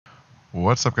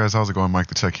What's up, guys? How's it going?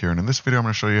 MikeTheTech here, and in this video I'm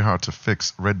going to show you how to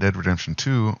fix Red Dead Redemption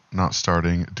 2 not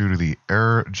starting due to the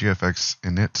error GFX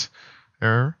init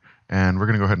error, and we're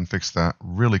going to go ahead and fix that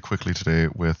really quickly today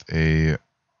with a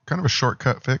kind of a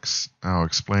shortcut fix. I'll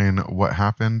explain what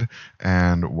happened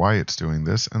and why it's doing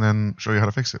this, and then show you how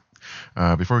to fix it.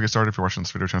 Before we get started, if you're watching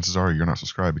this video, chances are you're not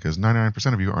subscribed because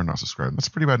 99% of you are not subscribed. That's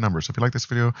a pretty bad number. So if you like this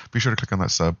video, be sure to click on that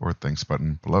sub or thanks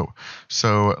button below.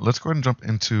 So let's go ahead and jump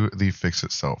into the fix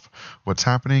itself. What's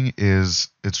happening is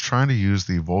it's trying to use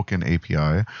the Vulkan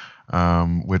API,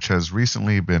 which has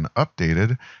recently been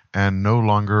updated and no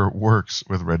longer works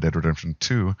with Red Dead Redemption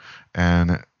 2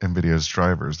 and NVIDIA's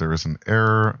drivers. There is an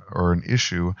error or an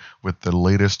issue with the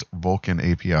latest Vulkan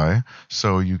API.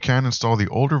 So you can install the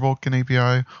older Vulkan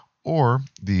API, or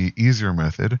the easier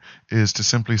method is to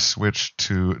simply switch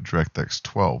to DirectX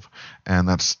 12. And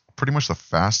that's pretty much the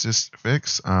fastest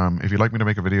fix. If you'd like me to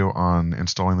make a video on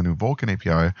installing the new Vulkan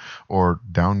API or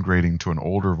downgrading to an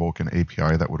older Vulkan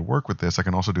API that would work with this, I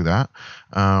can also do that.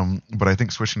 But I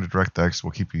think switching to DirectX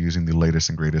will keep you using the latest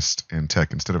and greatest in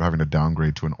tech instead of having to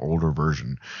downgrade to an older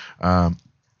version. So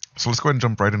let's go ahead and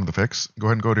jump right into the fix. Go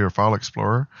ahead and go to your File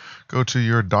Explorer, go to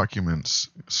your Documents,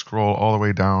 scroll all the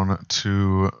way down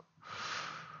to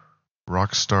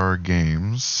Rockstar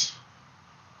Games,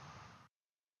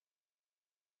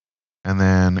 and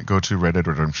then go to Red Dead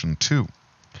Redemption 2,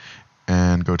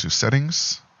 and go to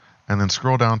Settings, and then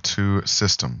scroll down to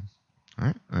System. All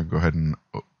right, and go ahead and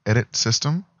edit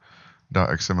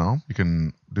system.xml. You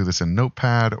can do this in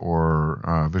Notepad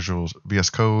or VS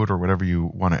Code or whatever you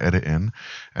want to edit in,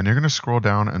 and you're going to scroll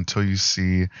down until you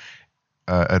see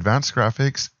Advanced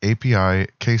Graphics API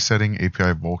Case Setting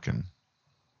API Vulkan.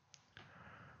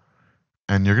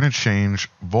 And you're going to change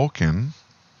Vulkan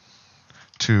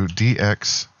to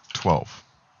DX12.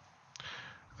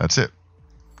 That's it.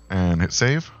 And hit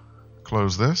save,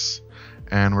 close this,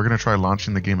 and we're going to try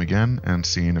launching the game again and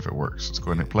seeing if it works. Let's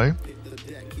go ahead and hit play.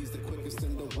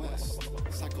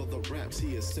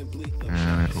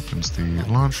 And it opens the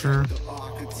launcher.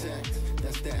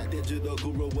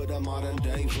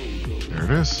 There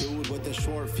it is.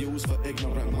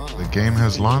 The game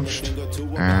has launched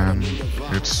and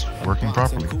it's working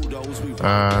properly.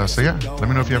 So yeah, let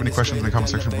me know if you have any questions in the comment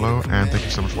section below, and thank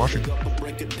you so much for watching.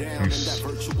 Peace.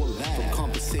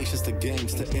 Conversations to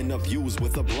games to interviews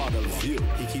with a broader view.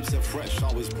 He keeps it fresh,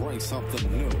 always brings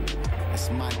something new. It's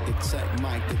MikeTheTech,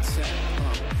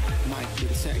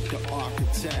 MikeTheTech, the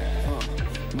architect,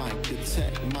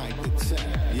 MikeTheTech,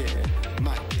 yeah,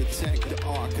 MikeTheTech, the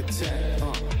architect,